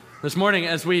This morning,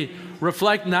 as we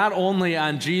reflect not only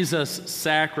on Jesus'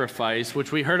 sacrifice,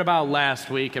 which we heard about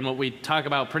last week and what we talk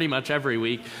about pretty much every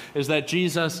week, is that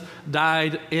Jesus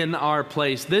died in our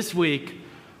place. This week,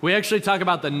 we actually talk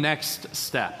about the next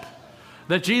step.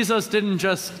 That Jesus didn't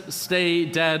just stay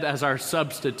dead as our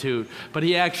substitute, but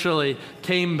he actually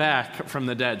came back from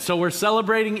the dead. So we're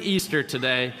celebrating Easter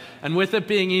today, and with it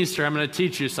being Easter, I'm going to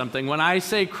teach you something. When I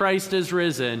say Christ is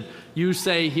risen, you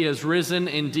say he is risen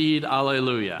indeed,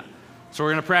 alleluia. So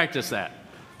we're going to practice that.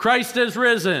 Christ is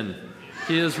risen.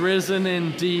 He is risen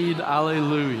indeed,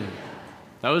 alleluia.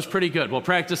 That was pretty good. We'll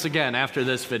practice again after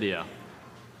this video.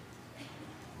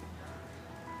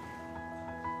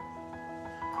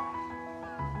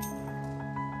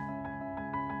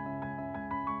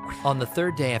 On the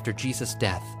third day after Jesus'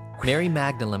 death, Mary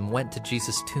Magdalene went to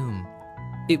Jesus' tomb.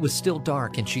 It was still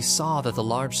dark, and she saw that the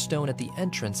large stone at the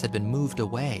entrance had been moved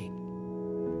away.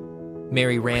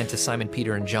 Mary ran to Simon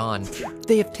Peter and John.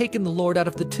 "They have taken the Lord out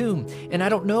of the tomb, and I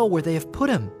don't know where they have put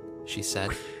him," she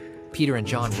said. Peter and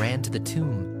John ran to the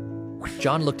tomb.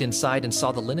 John looked inside and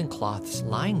saw the linen cloths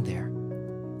lying there.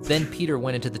 Then Peter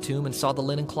went into the tomb and saw the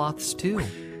linen cloths too.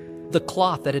 The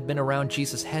cloth that had been around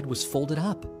Jesus' head was folded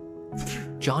up.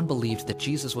 John believed that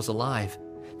Jesus was alive.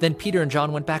 Then Peter and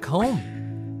John went back home.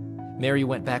 Mary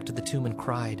went back to the tomb and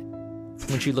cried.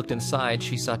 When she looked inside,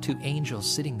 she saw two angels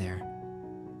sitting there.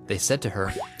 They said to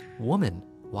her, "Woman,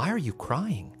 why are you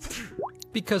crying?"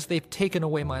 "Because they've taken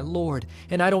away my Lord,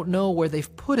 and I don't know where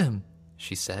they've put him,"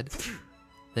 she said.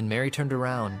 Then Mary turned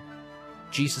around.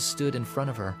 Jesus stood in front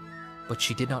of her, but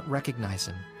she did not recognize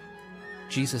him.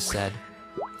 Jesus said,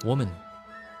 "Woman,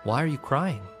 why are you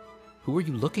crying? Who are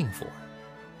you looking for?"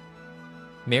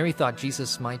 Mary thought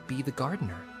Jesus might be the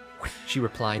gardener. She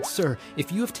replied, "Sir,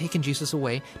 if you have taken Jesus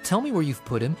away, tell me where you've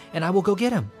put him, and I will go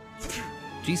get him."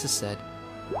 Jesus said,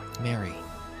 "Mary."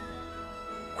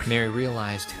 Mary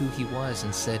realized who he was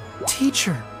and said,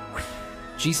 "Teacher."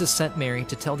 Jesus sent Mary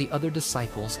to tell the other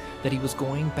disciples that he was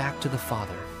going back to the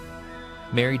Father.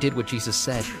 Mary did what Jesus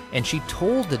said, and she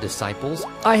told the disciples,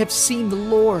 "I have seen the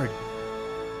Lord."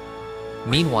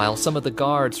 Meanwhile, some of the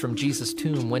guards from Jesus'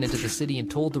 tomb went into the city and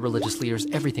told the religious leaders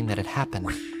everything that had happened.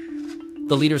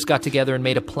 The leaders got together and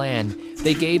made a plan.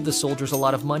 They gave the soldiers a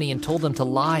lot of money and told them to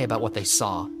lie about what they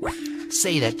saw.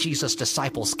 "Say that Jesus'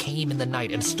 disciples came in the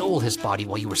night and stole his body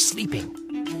while you were sleeping,"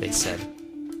 they said.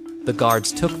 The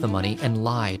guards took the money and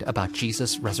lied about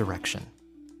Jesus' resurrection.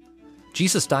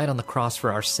 Jesus died on the cross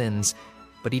for our sins,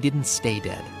 but he didn't stay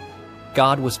dead.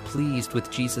 God was pleased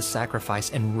with Jesus' sacrifice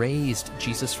and raised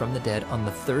Jesus from the dead on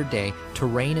the third day to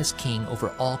reign as king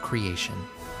over all creation.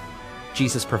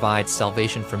 Jesus provides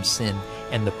salvation from sin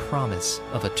and the promise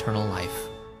of eternal life.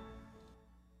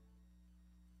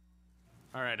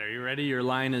 All right, are you ready? Your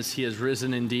line is, he is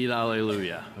risen indeed,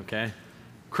 alleluia, okay?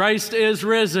 Christ is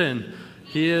risen.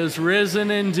 He is risen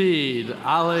indeed,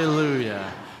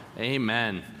 alleluia,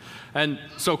 amen. And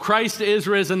so Christ is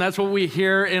risen. That's what we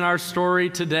hear in our story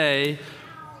today.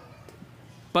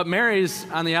 But Mary's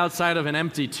on the outside of an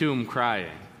empty tomb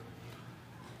crying.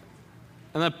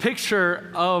 And the picture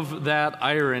of that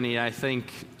irony, I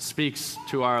think, speaks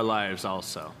to our lives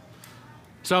also.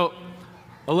 So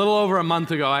a little over a month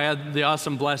ago, I had the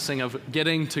awesome blessing of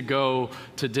getting to go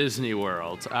to Disney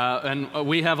World. And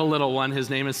we have a little one. His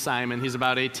name is Simon. He's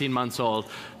about 18 months old.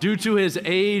 Due to his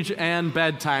age and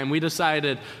bedtime, we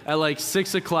decided at like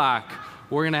 6 o'clock,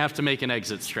 we're going to have to make an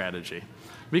exit strategy.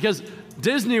 Because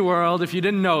Disney World, if you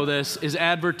didn't know this, is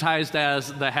advertised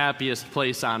as the happiest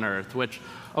place on earth, which,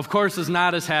 of course, is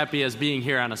not as happy as being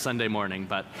here on a Sunday morning,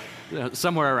 but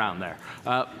somewhere around there.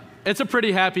 It's a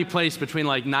pretty happy place between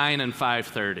like 9 and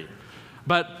 5:30.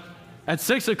 But at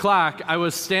 6 o'clock, I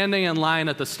was standing in line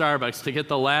at the Starbucks to get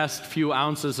the last few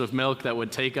ounces of milk that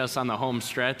would take us on the home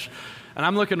stretch. And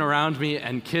I'm looking around me,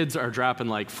 and kids are dropping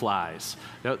like flies.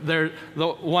 The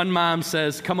one mom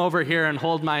says, "Come over here and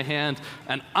hold my hand."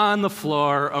 And on the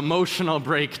floor, emotional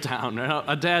breakdown.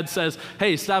 A dad says,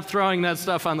 "Hey, stop throwing that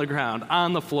stuff on the ground."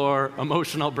 On the floor,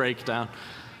 emotional breakdown.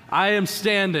 I am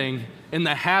standing in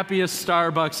the happiest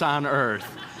Starbucks on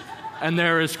earth, and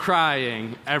there is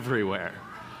crying everywhere.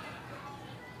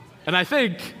 And I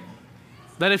think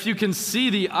that if you can see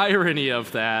the irony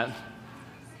of that,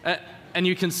 and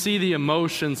you can see the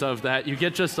emotions of that, you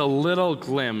get just a little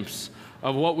glimpse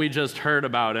of what we just heard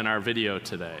about in our video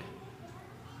today.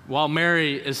 While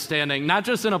Mary is standing, not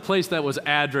just in a place that was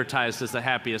advertised as the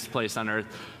happiest place on earth,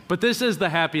 but this is the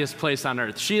happiest place on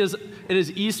earth. It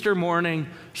is Easter morning.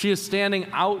 She is standing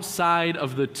outside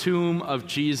of the tomb of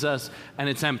Jesus, and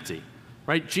it's empty,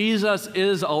 right? Jesus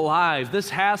is alive. This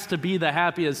has to be the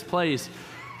happiest place.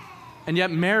 And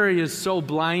yet Mary is so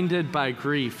blinded by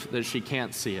grief that she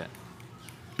can't see it.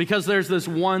 Because there's this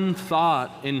one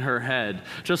thought in her head,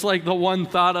 just like the one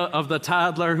thought of the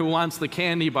toddler who wants the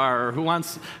candy bar or who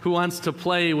wants to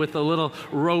play with the little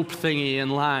rope thingy in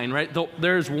line, right?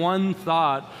 There's one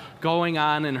thought going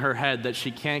on in her head that she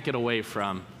can't get away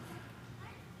from.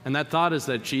 And that thought is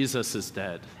that Jesus is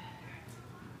dead.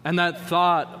 And that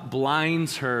thought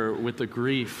blinds her with the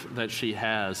grief that she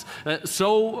has.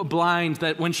 So blind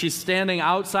that when she's standing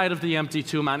outside of the empty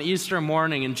tomb on Easter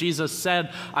morning and Jesus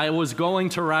said, "I was going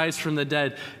to rise from the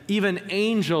dead," even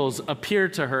angels appear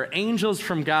to her, angels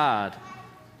from God.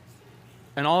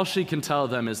 And all she can tell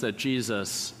them is that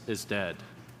Jesus is dead.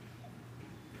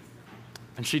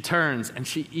 And she turns and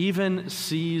she even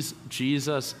sees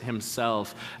Jesus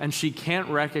himself. And she can't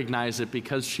recognize it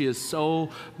because she is so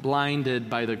blinded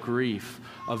by the grief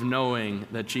of knowing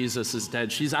that Jesus is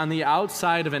dead. She's on the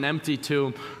outside of an empty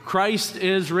tomb. Christ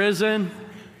is risen.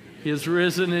 He is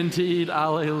risen indeed.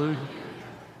 Alleluia.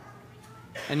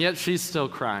 And yet she's still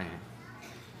crying.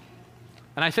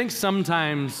 And I think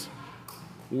sometimes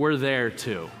we're there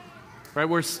too. Right,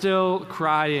 we're still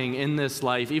crying in this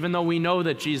life, even though we know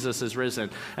that Jesus is risen.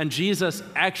 And Jesus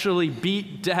actually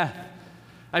beat death.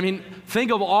 I mean, think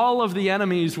of all of the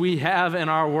enemies we have in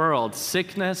our world.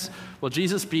 Sickness, well,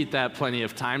 Jesus beat that plenty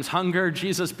of times. Hunger,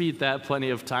 Jesus beat that plenty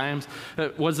of times.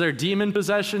 Was there demon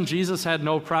possession? Jesus had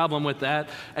no problem with that.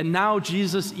 And now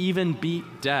Jesus even beat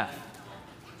death.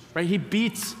 Right, he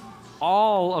beats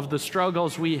all of the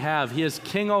struggles we have. He is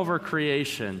king over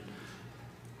creation.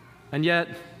 And yet,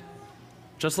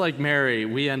 just like Mary,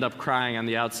 we end up crying on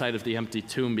the outside of the empty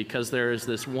tomb because there is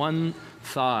this one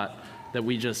thought that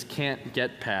we just can't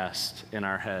get past in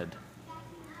our head.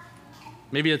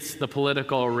 Maybe it's the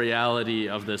political reality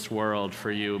of this world for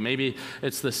you. Maybe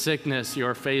it's the sickness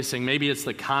you're facing. Maybe it's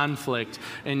the conflict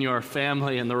in your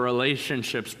family and the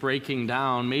relationships breaking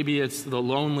down. Maybe it's the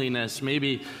loneliness.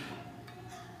 Maybe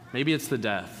it's the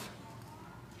death.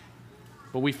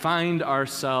 But we find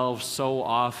ourselves so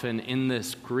often in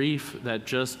this grief that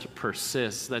just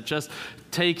persists, that just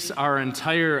takes our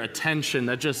entire attention,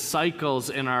 that just cycles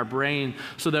in our brain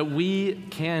so that we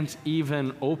can't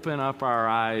even open up our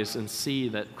eyes and see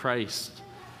that Christ,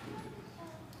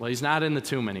 well, he's not in the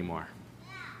tomb anymore,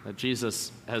 that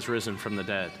Jesus has risen from the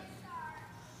dead.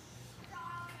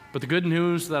 But the good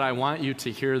news that I want you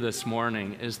to hear this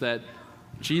morning is that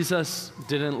Jesus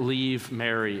didn't leave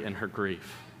Mary in her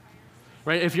grief.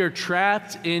 Right? If you're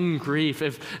trapped in grief,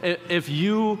 if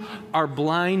you are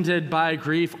blinded by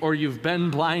grief or you've been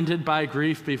blinded by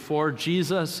grief before,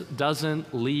 Jesus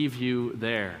doesn't leave you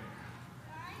there.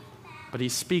 But he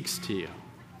speaks to you.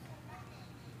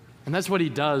 And that's what he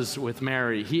does with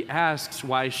Mary. He asks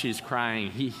why she's crying.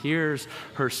 He hears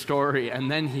her story, and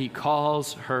then he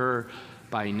calls her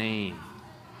by name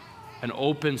and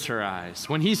opens her eyes.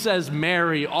 When he says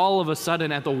Mary, all of a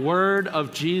sudden at the word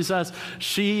of Jesus,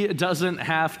 she doesn't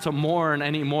have to mourn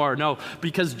anymore. No,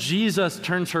 because Jesus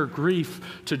turns her grief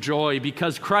to joy,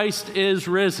 because Christ is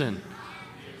risen.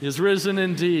 He is risen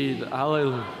indeed.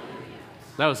 Hallelujah.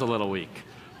 That was a little weak.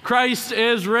 Christ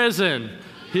is risen.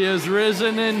 He is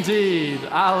risen indeed.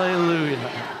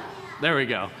 Hallelujah. There we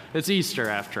go. It's Easter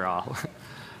after all.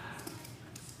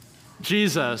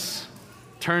 Jesus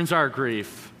turns our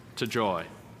grief to joy.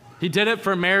 He did it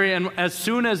for Mary, and as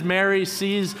soon as Mary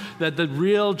sees that the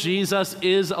real Jesus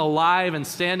is alive and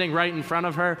standing right in front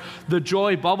of her, the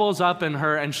joy bubbles up in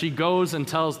her, and she goes and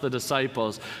tells the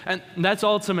disciples. And that's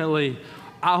ultimately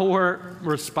our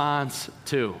response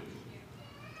too.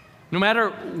 No matter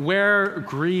where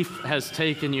grief has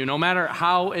taken you, no matter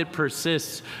how it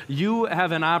persists, you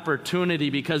have an opportunity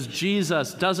because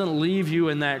Jesus doesn't leave you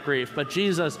in that grief, but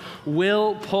Jesus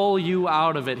will pull you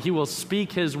out of it. He will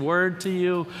speak his word to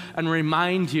you and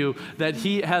remind you that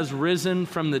he has risen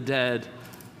from the dead.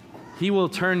 He will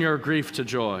turn your grief to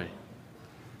joy.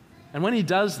 And when he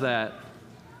does that,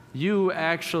 you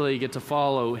actually get to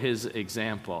follow his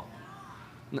example.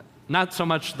 Not so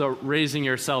much the raising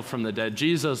yourself from the dead.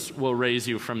 Jesus will raise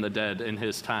you from the dead in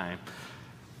his time.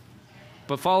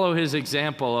 But follow his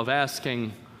example of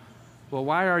asking, well,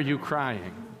 why are you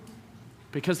crying?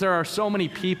 Because there are so many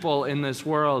people in this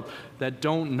world that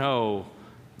don't know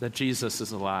that Jesus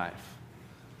is alive.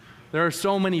 There are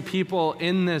so many people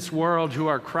in this world who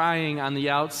are crying on the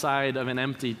outside of an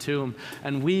empty tomb,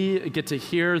 and we get to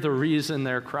hear the reason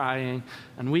they're crying,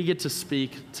 and we get to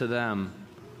speak to them.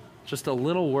 Just a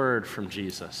little word from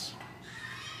Jesus.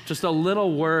 Just a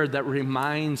little word that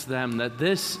reminds them that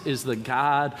this is the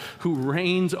God who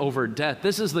reigns over death.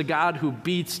 This is the God who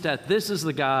beats death. This is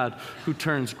the God who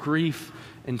turns grief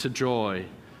into joy.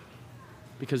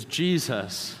 Because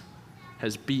Jesus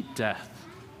has beat death.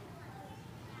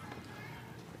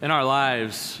 In our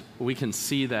lives, we can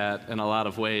see that in a lot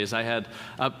of ways. I had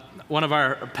one of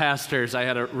our pastors, I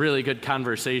had a really good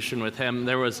conversation with him.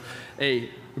 There was a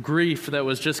grief that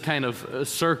was just kind of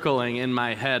circling in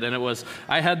my head, and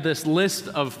I had this list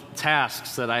of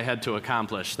tasks that I had to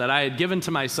accomplish, that I had given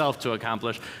to myself to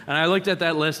accomplish, and I looked at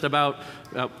that list about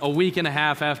a week and a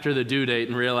half after the due date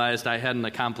and realized I hadn't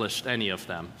accomplished any of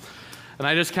them. And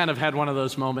I just kind of had one of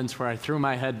those moments where I threw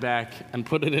my head back and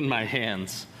put it in my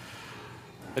hands.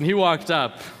 And he walked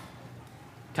up,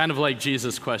 kind of like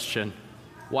Jesus' question,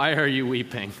 "Why are you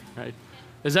weeping?" Right?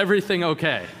 "Is everything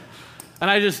okay?" And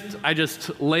I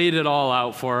just laid it all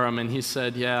out for him, and he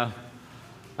said, "Yeah,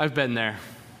 I've been there.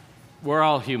 We're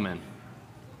all human."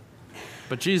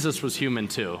 But Jesus was human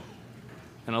too,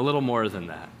 and a little more than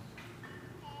that.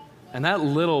 And that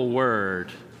little word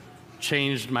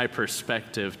changed my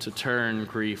perspective to turn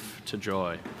grief to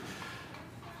joy.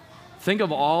 Think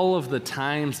of all of the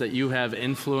times that you have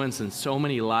influence in so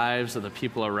many lives of the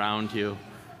people around you.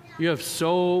 You have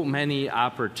so many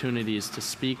opportunities to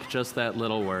speak just that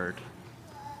little word.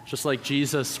 Just like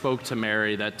Jesus spoke to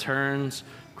Mary, that turns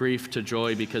grief to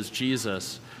joy because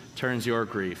Jesus turns your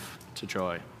grief to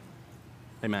joy.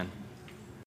 Amen.